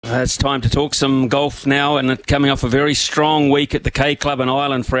It's time to talk some golf now, and coming off a very strong week at the K Club in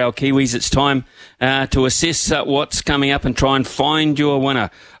Ireland for our Kiwis, it's time to assess what's coming up and try and find your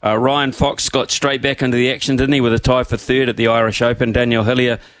winner. Ryan Fox got straight back into the action, didn't he, with a tie for third at the Irish Open. Daniel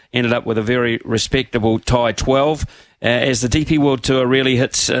Hillier ended up with a very respectable tie 12 as the DP World Tour really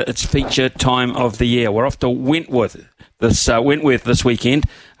hits its feature time of the year. We're off to Wentworth this weekend.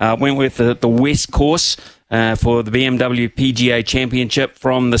 Wentworth, the West Course, for the BMW PGA Championship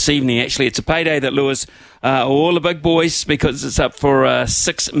from this evening. Actually, it's a payday that lures all the big boys because it's up for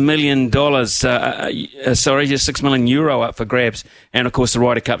 $6 million. Just €6 million up for grabs. And, of course, the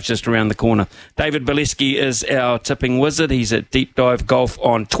Ryder Cup's just around the corner. David Bieleski is our tipping wizard. He's at Deep Dive Golf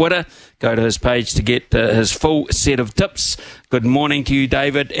on Twitter. Go to his page to get his full set of tips. Good morning to you,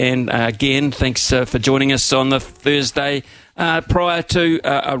 David. And, again, thanks for joining us on the Thursday prior to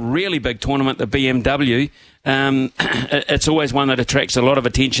a really big tournament, the BMW. It's always one that attracts a lot of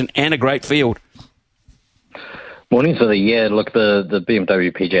attention and a great field. Morning for the year. Look, the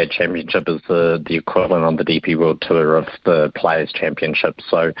BMW PGA Championship is the equivalent on the DP World Tour of the Players Championship.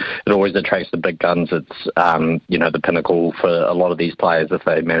 So it always attracts the big guns. It's, the pinnacle for a lot of these players if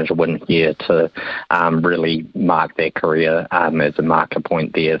they manage to win here to really mark their career as a marker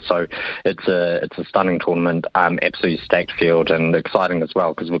point there. So it's a stunning tournament, absolutely stacked field and exciting as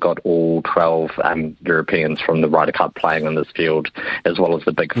well because we've got all 12 Europeans from the Ryder Cup playing in this field, as well as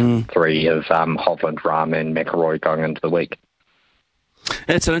the big three of Hovland, Rahm and McIlroy going into the week.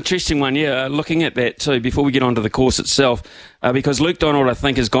 It's an interesting one, yeah. Looking at that too, before we get onto the course itself, because Luke Donald, I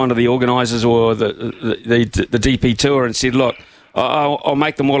think, has gone to the organisers or the DP Tour and said, look, I'll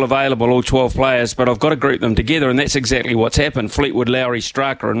make them all available, all 12 players, but I've got to group them together, and that's exactly what's happened. Fleetwood, Lowry,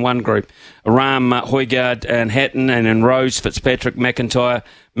 Straka in one group, Rahm, Højgaard and Hatton, and in Rose, Fitzpatrick, McIntyre,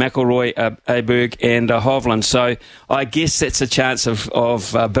 McIlroy, Aberg and Hovland. So I guess that's a chance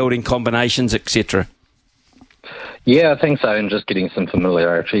of building combinations, etc. Yeah, I think so, and just getting some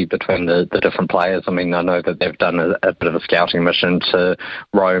familiarity between the different players. I mean, I know that they've done a bit of a scouting mission to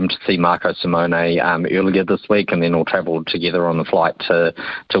Rome to see Marco Simone earlier this week, and then all travelled together on the flight to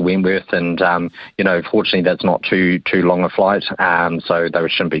Wentworth. And, fortunately that's not too long a flight, so they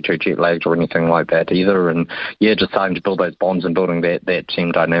shouldn't be too jet-lagged or anything like that either. And, yeah, just starting to build those bonds and building that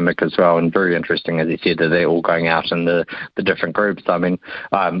team dynamic as well. And very interesting, as you said, that they're all going out in the different groups. I mean,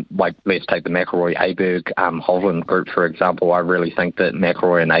 let's take the McIlroy, Aberg, Hovland group, for example. I really think that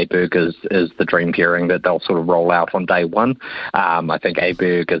McIlroy and Aberg is the dream pairing that they'll sort of roll out on day one. I think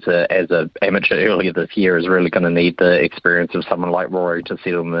Aberg as a amateur earlier this year is really going to need the experience of someone like Rory to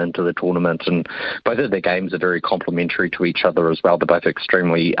settle them into the tournament, and both of their games are very complementary to each other as well. They're both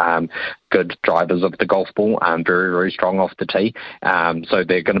extremely good drivers of the golf ball, very, very strong off the tee. So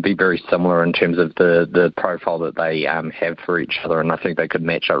they're going to be very similar in terms of the profile that they have for each other, and I think they could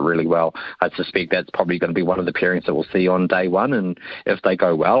match up really well. I suspect that's probably going to be one of the pairings that we'll see on day one, and if they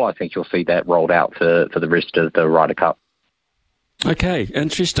go well, I think you'll see that rolled out for the rest of the Ryder Cup. Okay,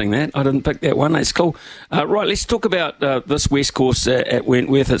 interesting that. I didn't pick that one. That's cool. Right, let's talk about this West Course at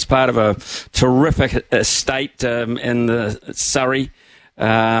Wentworth. It's part of a terrific estate in the Surrey,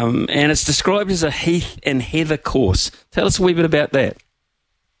 and it's described as a heath and heather course. Tell us a wee bit about that.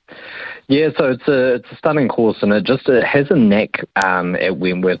 Yeah, so it's a stunning course, and it has a knack at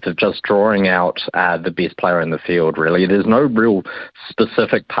Wentworth of just drawing out the best player in the field, really. There's no real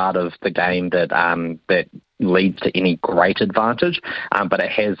specific part of the game that leads to any great advantage, but it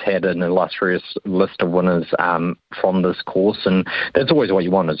has had an illustrious list of winners from this course, and that's always what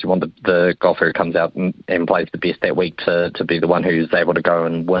you want, is you want the golfer who comes out and plays the best that week to be the one who's able to go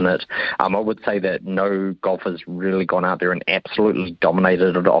and win it. I would say that no golfer's really gone out there and absolutely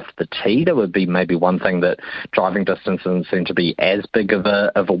dominated it off the tee. There would be maybe one thing, that driving distance doesn't seem to be as big of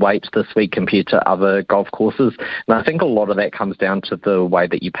a weight this week compared to other golf courses, and I think a lot of that comes down to the way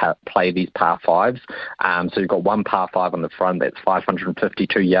that you play these par fives. So you've got one par 5 on the front, that's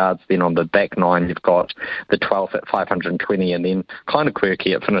 552 yards. Then on the back 9, you've got the 12th at 520, and then kind of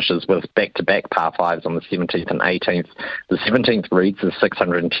quirky, it finishes with back-to-back par 5s on the 17th and 18th. The 17th reads as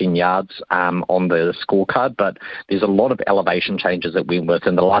 610 yards on the scorecard, but there's a lot of elevation changes at Wentworth,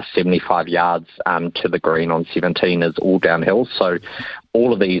 and the last 75 yards to the green on 17 is all downhill. So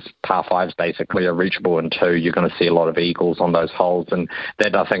all of these par 5s basically are reachable in 2. You're going to see a lot of eagles on those holes, and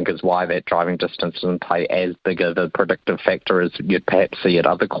that, I think, is why that driving distance doesn't play as big of a predictive factor as you'd perhaps see at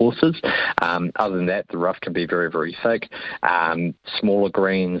other courses. Other than that, the rough can be very, very thick. Smaller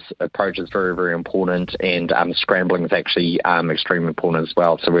greens, approach is very, very important, and scrambling is actually extremely important as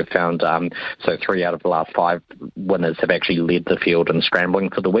well. So we've found 3 out of the last 5 winners have actually led the field in scrambling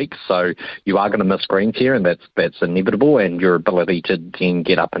for the week. So you are going to miss greens here, and that's inevitable, and your ability to can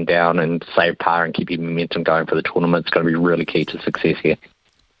get up and down and save par and keep your momentum going for the tournament. It's going to be really key to success here.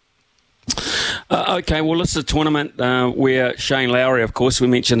 Okay, well, this is a tournament where Shane Lowry, of course, we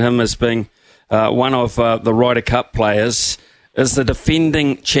mentioned him as being one of the Ryder Cup players, is the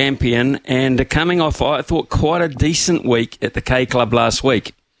defending champion and coming off, I thought, quite a decent week at the K Club last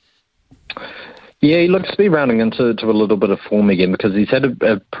week. Yeah, he looks to be rounding into a little bit of form again because he's had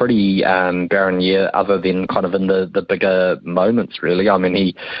a pretty barren year other than kind of in the bigger moments, really. I mean,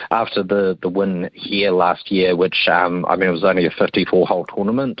 he after the win here last year, which, it was only a 54-hole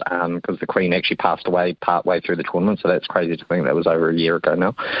tournament because the Queen actually passed away partway through the tournament, so that's crazy to think that was over a year ago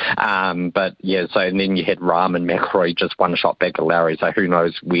now. But, yeah, so and then you had Rahm and McIlroy just one shot back at Lowry, so who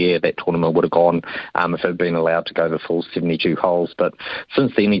knows where that tournament would have gone if it had been allowed to go the full 72 holes. But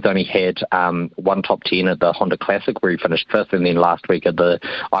since then, he's only had one top 10 at the Honda Classic where he finished fifth, and then last week at the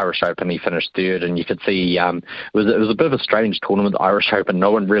Irish Open he finished third, and you could see it was a bit of a strange tournament, the Irish Open.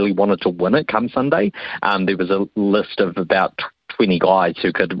 No one really wanted to win it come Sunday. There was a list of about 20 guys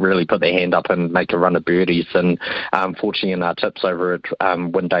who could really put their hand up and make a run of birdies. And fortunately, in our tips over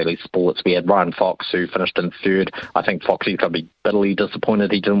at Win Daily Sports, we had Ryan Fox, who finished in third. I think Foxy's going to be bitterly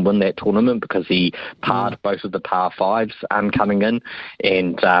disappointed he didn't win that tournament because he parred both of the par fives coming in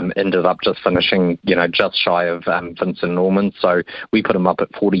and ended up just finishing, just shy of Vincent Norman. So we put him up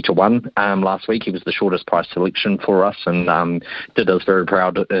at 40-1 last week. He was the shortest price selection for us and did us very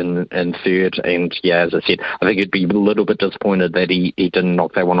proud in third. And yeah, as I said, I think he'd be a little bit disappointed that he didn't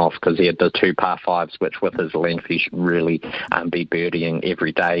knock that one off because he had the two par fives, which with his length he should really be birdieing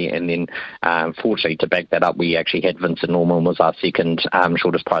every day. And then fortunately to back that up, we actually had Vincent Norman was our second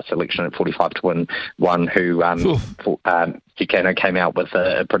shortest price selection at 45-1, one who Buchanan came out with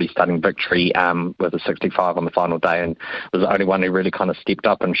a pretty stunning victory with a 65 on the final day and was the only one who really kind of stepped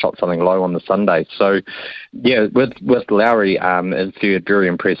up and shot something low on the Sunday. So, yeah, with Lowry in third, very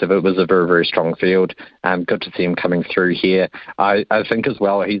impressive. It was a very, very strong field. Good to see him coming through here. I think as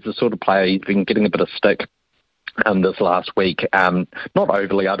well, he's the sort of player, he's been getting a bit of stick this last week. Not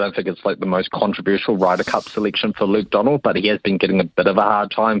overly, I don't think it's like the most controversial Ryder Cup selection for Luke Donald, but he has been getting a bit of a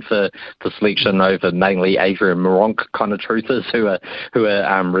hard time for selection over mainly Adrian Moronk kind of truthers who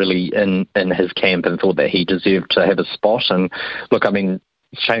are really in his camp and thought that he deserved to have a spot. And look, I mean,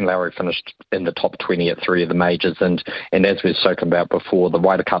 Shane Lowry finished in the top 20 at three of the majors, and as we've spoken about before, the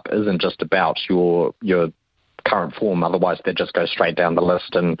Ryder Cup isn't just about your current form, otherwise they just go straight down the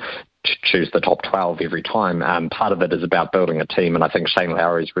list and choose the top 12 every time. Part of it is about building a team, and I think Shane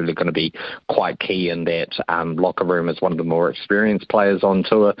Lowry is really going to be quite key in that locker room as one of the more experienced players on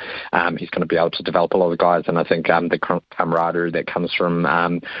tour. He's going to be able to develop a lot of guys, and I think the camaraderie that comes from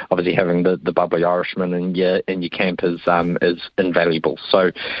obviously having the bubbly Irishman in your camp is invaluable.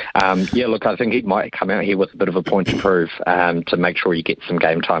 So, look, I think he might come out here with a bit of a point to prove to make sure you get some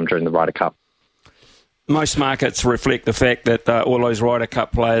game time during the Ryder Cup. Most markets reflect the fact that all those Ryder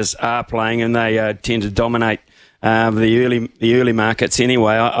Cup players are playing, and they tend to dominate the early markets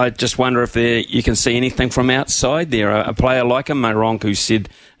anyway. I just wonder if you can see anything from outside there. A player like a Moronk who said,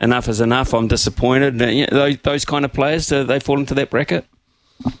 enough is enough, I'm disappointed. Those kind of players, do they fall into that bracket?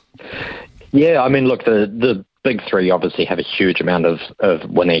 Yeah, I mean, look, the big three obviously have a huge amount of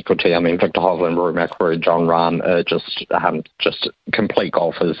win equity. I mean, Victor Hovland, Rory McIlroy, John Rahm are just complete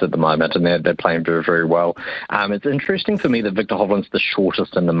golfers at the moment, and they're playing very, very well. It's interesting for me that Victor Hovland's the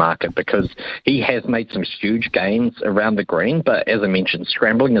shortest in the market because he has made some huge gains around the green, but as I mentioned,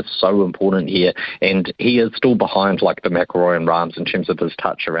 scrambling is so important here, and he is still behind like the McIlroy and Rahms in terms of his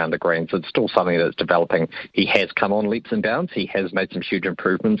touch around the green, so it's still something that's developing. He has come on leaps and bounds. He has made some huge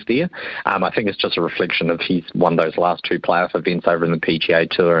improvements there. I think it's just a reflection of he's won those last two playoff events over in the PGA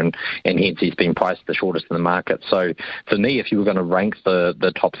Tour, and hence he's been priced the shortest in the market. So for me, if you were going to rank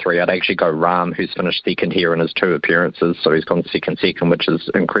the top three, I'd actually go Rahm, who's finished second here in his two appearances, so he's gone second, which is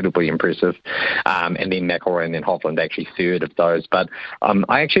incredibly impressive, and then McIlroy and then Hovland actually third of those. But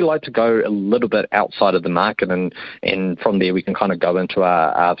I actually like to go a little bit outside of the market, and from there we can kind of go into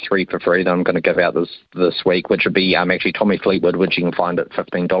our three for free that I'm going to give out this week, which would be actually Tommy Fleetwood, which you can find at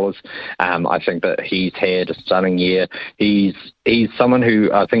 $15. I think that he's had a stunning year. He's someone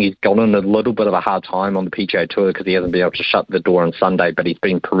who I think he's gotten a little bit of a hard time on the PGA Tour because he hasn't been able to shut the door on Sunday, but he's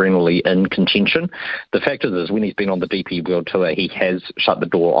been perennially in contention. The fact is when he's been on the DP World Tour, he has shut the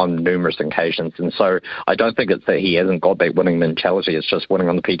door on numerous occasions, and so I don't think it's that he hasn't got that winning mentality. It's just winning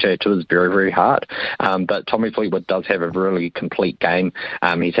on the PGA Tour is very, very hard. But Tommy Fleetwood does have a really complete game.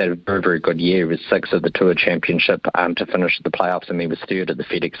 He's had a very, very good year. He was sixth at the Tour Championship to finish the playoffs, and he was third at the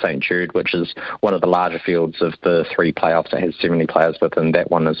FedEx St. Jude, which is one of the larger fields of the three playoffs that has many players within that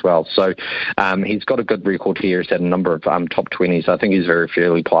one as well. So he's got a good record here. He's had a number of top 20s. I think he's very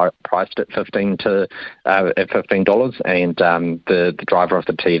fairly priced at $15, and the driver off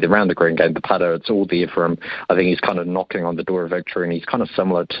the tee, the round the green game, the putter, it's all there for him. I think he's kind of knocking on the door of victory, and he's kind of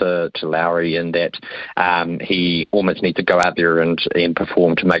similar to Lowry in that he almost needs to go out there and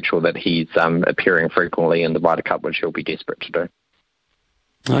perform to make sure that he's appearing frequently in the Ryder Cup, which he'll be desperate to do.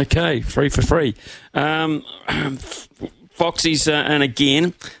 Okay, free for free. Foxy's, and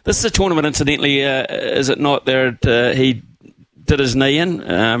again, this is a tournament, incidentally, is it not? He did his knee in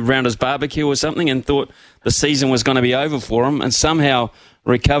around his barbecue or something and thought the season was going to be over for him, and somehow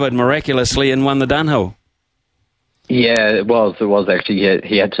recovered miraculously and won the Dunhill. Yeah, it was actually.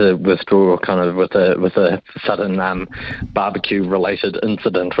 He had to withdraw kind of with a sudden barbecue-related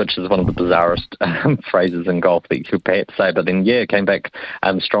incident, which is one of the bizarrest phrases in golf that you could perhaps say. But then, came back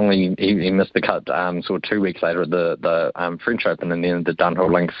strongly. He missed the cut sort of 2 weeks later at the French Open, and then the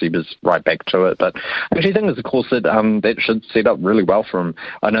Dunhill Links, he was right back to it. But I actually think it's a course that should set up really well for him.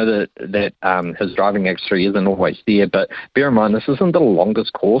 I know that his driving X3 isn't always there, but bear in mind, this isn't the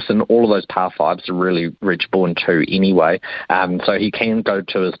longest course, and all of those par fives are really reachable in two anyway, so he can go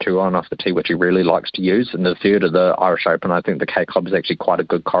to his 2-iron off the tee, which he really likes to use. In the third of the Irish Open, I think the K Club is actually quite a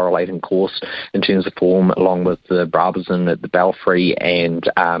good correlating course in terms of form, along with the Brabazon at the Belfry, and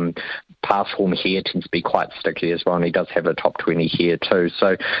past form here tends to be quite sticky as well, and he does have a top 20 here too.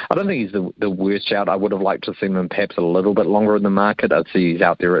 So I don't think he's the worst shout. I would have liked to see him perhaps a little bit longer in the market. I'd see he's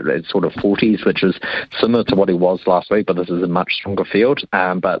out there at sort of 40s, which is similar to what he was last week, but this is a much stronger field.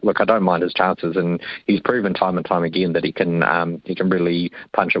 But look, I don't mind his chances, and he's proven time and time again that he can really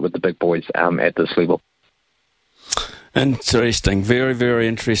punch it with the big boys at this level. Interesting, very, very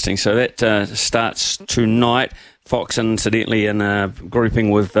interesting. So that starts tonight. Fox, incidentally, in a grouping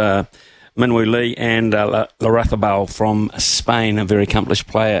with Minwoo Lee and Larrazabal from Spain, a very accomplished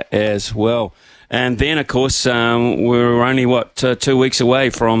player as well. And then, of course, we're only, 2 weeks away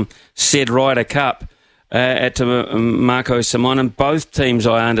from said Ryder Cup at Marco Simon, and both teams,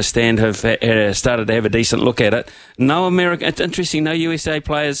 I understand, have started to have a decent look at it. No American, it's interesting, no USA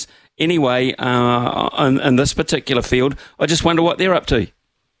players anyway in this particular field. I just wonder what they're up to.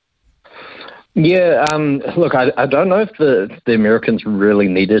 Yeah, look, I don't know if the Americans really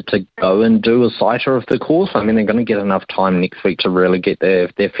needed to go and do a sighter of the course. I mean, they're going to get enough time next week to really get their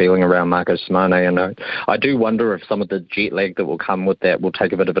feeling around Marco Simone. And I do wonder if some of the jet lag that will come with that will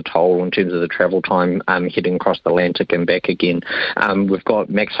take a bit of a toll in terms of the travel time heading across the Atlantic and back again. We've got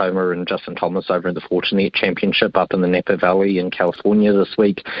Max Homer and Justin Thomas over in the Fortinet Championship up in the Napa Valley in California this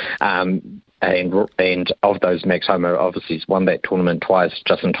week. And of those, Max Homer obviously has won that tournament twice.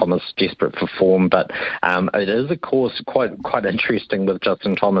 Justin Thomas desperate for form, but it is a course quite interesting with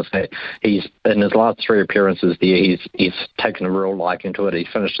Justin Thomas. That he's in his last three appearances there, he's taken a real liking to it. He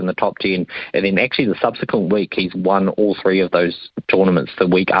finished in the top 10, and then actually the subsequent week he's won all three of those tournaments the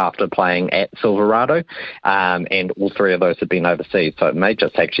week after playing at Silverado, and all three of those have been overseas. So it may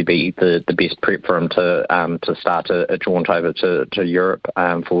just actually be the best prep for him to start a jaunt over to Europe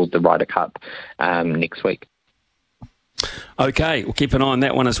for the Ryder Cup next week. Okay, we'll keep an eye on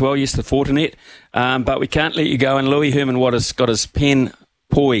that one as well. Yes, the Fortinet, but we can't let you go. And Louis Herman-Watt has got his pen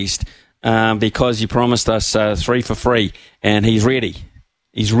poised because you promised us 3 for free, and he's ready.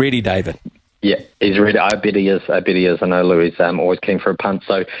 He's ready, David. Yeah, he's ready. I bet he is. I know Louis always keen for a punt.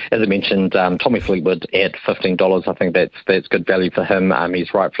 So, as I mentioned, Tommy Fleetwood at $15. I think that's good value for him.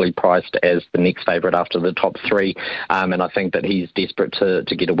 He's rightfully priced as the next favourite after the top three, and I think that he's desperate to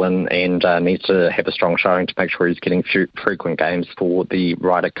get a win and needs to have a strong showing to make sure he's getting frequent games for the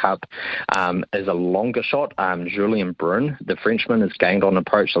Ryder Cup. As a longer shot, Julien Brun, the Frenchman, has gained on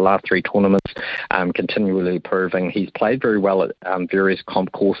approach the last three tournaments, continually proving he's played very well at various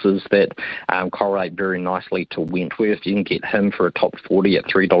comp courses that correlate very nicely to Wentworth. You can get him for a top 40 at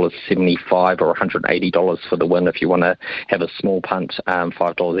 $3.75 or $180 for the win if you want to have a small punt,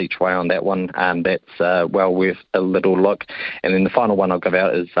 $5 each way on that one. That's well worth a little look. And then the final one I'll give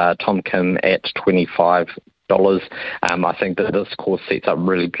out is Tom Kim at $25. I think that this course sets up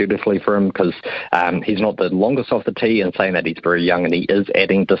really beautifully for him because he's not the longest off the tee, and saying that he's very young and he is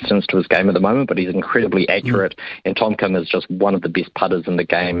adding distance to his game at the moment, but he's incredibly accurate. And Tom Kim is just one of the best putters in the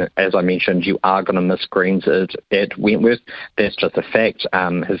game. As I mentioned, you are going to miss greens at Wentworth. That's just a fact.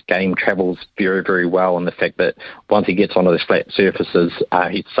 His game travels very, very well, and the fact that once he gets onto those flat surfaces,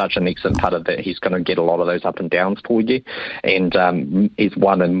 he's such an excellent putter that he's going to get a lot of those up and downs for you. And he's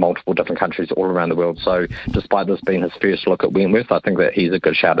won in multiple different countries all around the world. So despite this being his first look at Wentworth, I think that he's a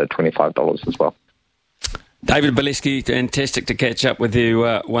good shout at $25 as well. David Bieleski, fantastic to catch up with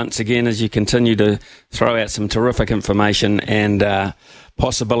you once again as you continue to throw out some terrific information and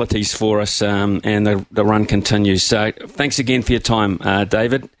possibilities for us, and the run continues. So thanks again for your time,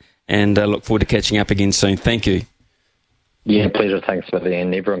 David, and look forward to catching up again soon. Thank you. Yeah, pleasure. Thanks for the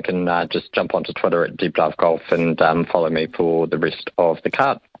end. Everyone can just jump onto Twitter at Deep Dive Golf and follow me for the rest of the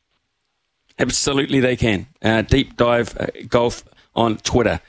card. Absolutely, they can. Deep Dive Golf on Twitter.